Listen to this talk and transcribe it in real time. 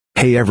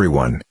Hey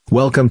everyone,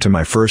 welcome to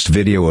my first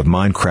video of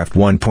Minecraft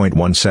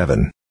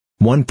 1.17.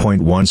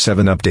 1.17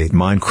 update.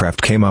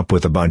 Minecraft came up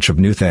with a bunch of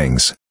new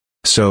things.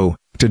 So,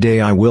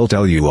 today I will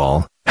tell you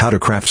all, how to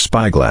craft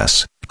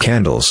spyglass,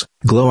 candles,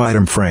 glow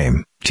item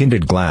frame,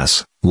 tinted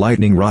glass,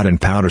 lightning rod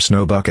and powder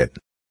snow bucket.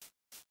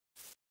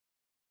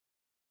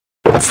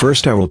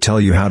 First I will tell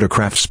you how to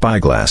craft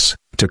spyglass.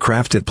 To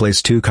craft it,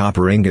 place 2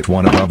 copper ingot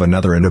one above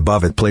another, and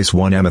above it place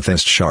 1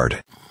 amethyst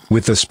shard.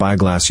 With the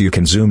spyglass you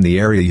can zoom the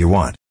area you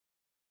want.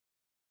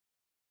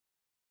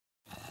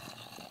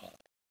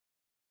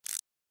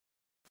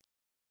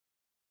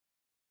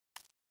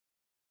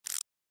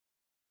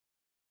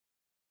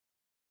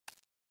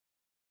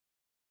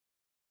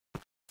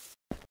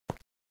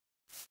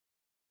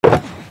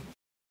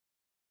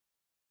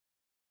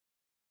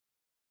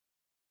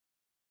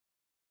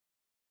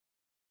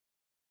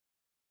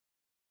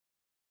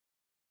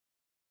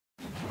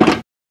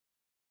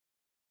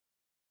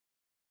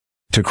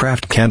 To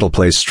craft candle,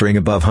 place string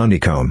above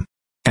honeycomb.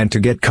 And to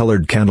get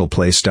colored candle,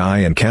 place dye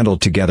and candle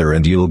together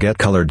and you'll get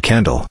colored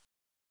candle.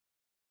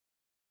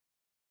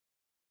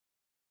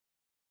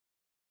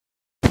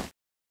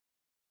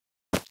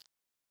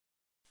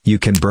 You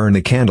can burn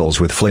the candles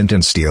with flint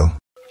and steel.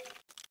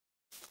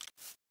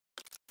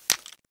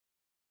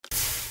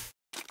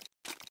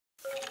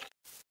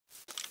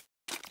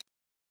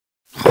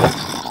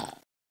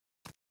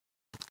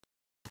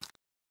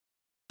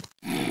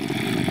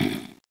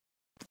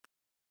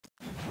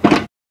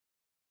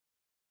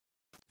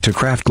 To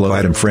craft glow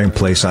item frame,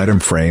 place item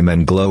frame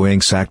and glow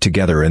ink sac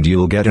together and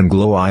you'll get an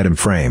glow item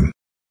frame.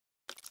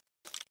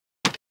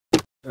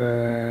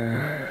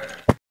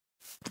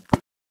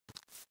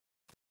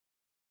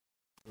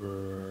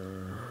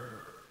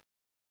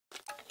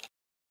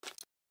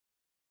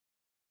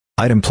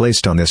 Item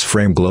placed on this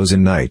frame glows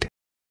in night.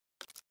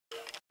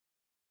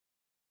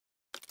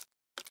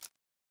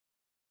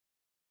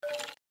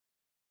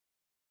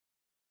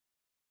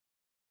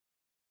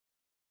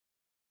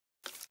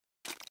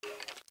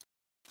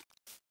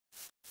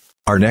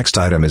 Our next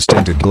item is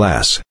tinted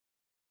glass.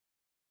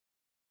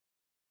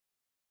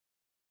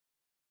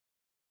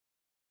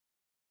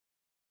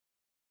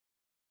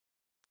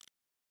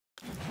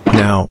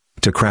 Now,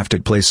 to craft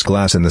it, place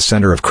glass in the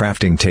center of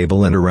crafting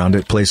table and around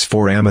it place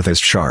 4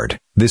 amethyst shard.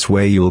 This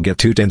way you'll get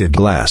 2 tinted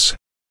glass.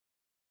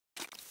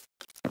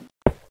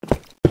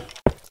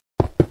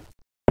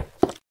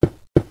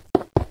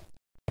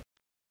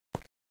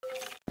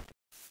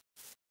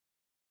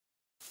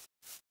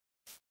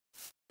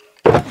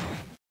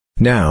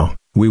 Now,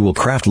 we will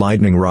craft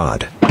lightning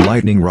rod.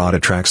 Lightning rod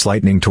attracts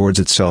lightning towards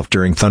itself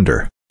during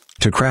thunder.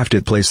 To craft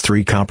it, place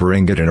 3 copper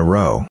ingot in a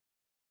row.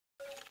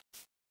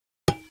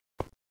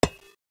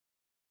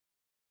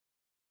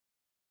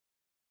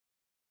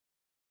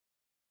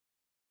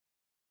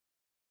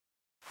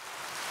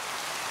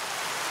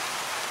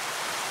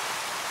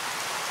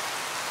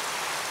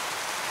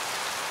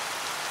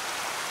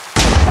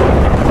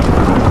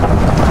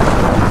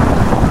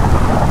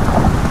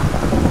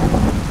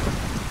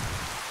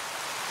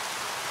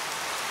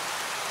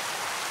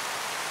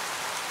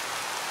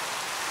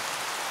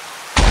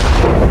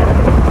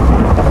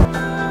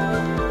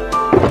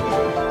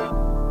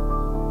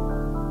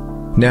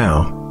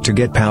 Now, to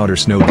get powder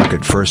snow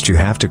bucket, first you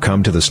have to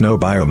come to the snow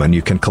biome and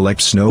you can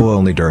collect snow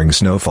only during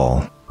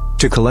snowfall.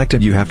 To collect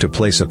it you have to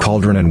place a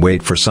cauldron and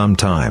wait for some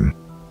time.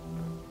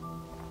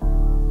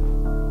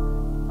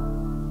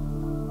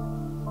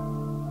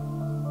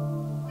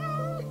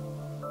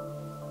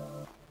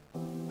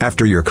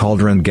 After your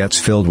cauldron gets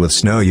filled with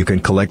snow you can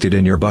collect it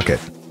in your bucket.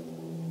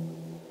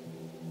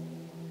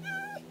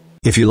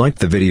 If you liked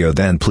the video,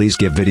 then please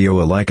give video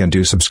a like and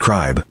do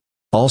subscribe.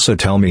 Also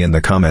tell me in the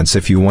comments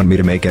if you want me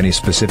to make any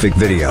specific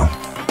video.